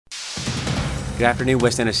Good afternoon,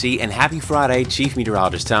 West Tennessee, and happy Friday. Chief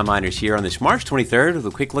Meteorologist Tom Miners here on this March 23rd with a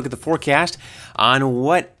quick look at the forecast on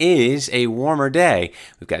what is a warmer day.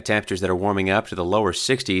 We've got temperatures that are warming up to the lower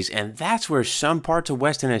 60s, and that's where some parts of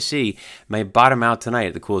West Tennessee may bottom out tonight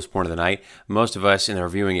at the coolest point of the night. Most of us in our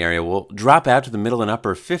viewing area will drop out to the middle and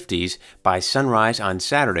upper 50s by sunrise on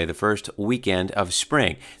Saturday, the first weekend of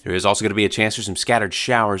spring. There is also going to be a chance for some scattered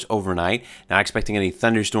showers overnight. Not expecting any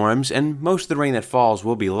thunderstorms, and most of the rain that falls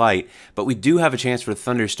will be light, but we do have a chance for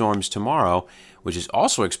thunderstorms tomorrow, which is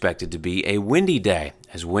also expected to be a windy day,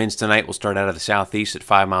 as winds tonight will start out of the southeast at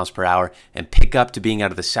 5 miles per hour and pick up to being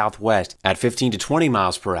out of the southwest at 15 to 20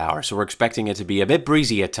 miles per hour. So we're expecting it to be a bit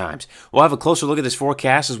breezy at times. We'll have a closer look at this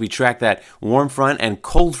forecast as we track that warm front and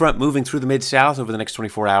cold front moving through the mid-south over the next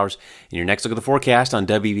 24 hours in your next look at the forecast on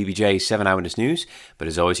WBBJ 7 Eyewitness News. But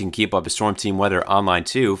as always, you can keep up with Storm Team Weather online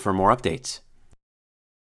too for more updates.